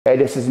Hey,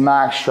 this is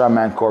Max,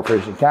 Strongman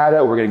Corporation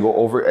Canada. We're gonna go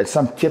over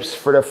some tips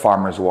for the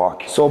farmer's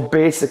walk. So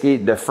basically,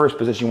 the first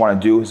position you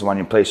wanna do is when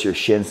you place your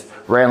shins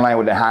right in line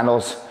with the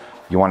handles.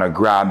 You wanna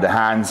grab the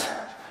hands.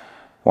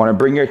 You wanna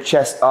bring your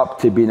chest up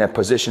to be in a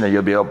position that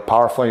you'll be able to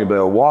powerful, you'll be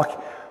able to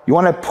walk. You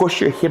wanna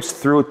push your hips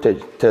through to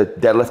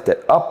deadlift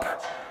it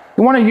up.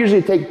 You wanna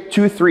usually take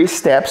 2-3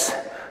 steps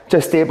to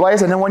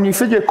stabilize, and then when you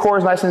feel your core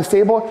is nice and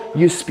stable,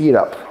 you speed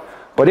up.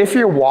 But if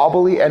you're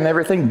wobbly and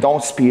everything,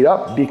 don't speed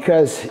up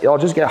because it'll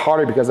just get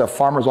harder because the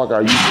farmer's walk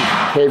are usually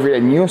heavier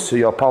than you, so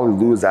you'll probably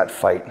lose that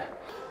fight.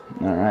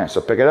 All right, so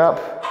pick it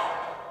up.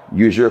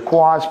 Use your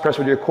quads, press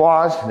with your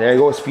quads. There you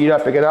go, speed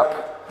up, pick it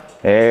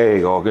up. There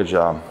you go, good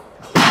job.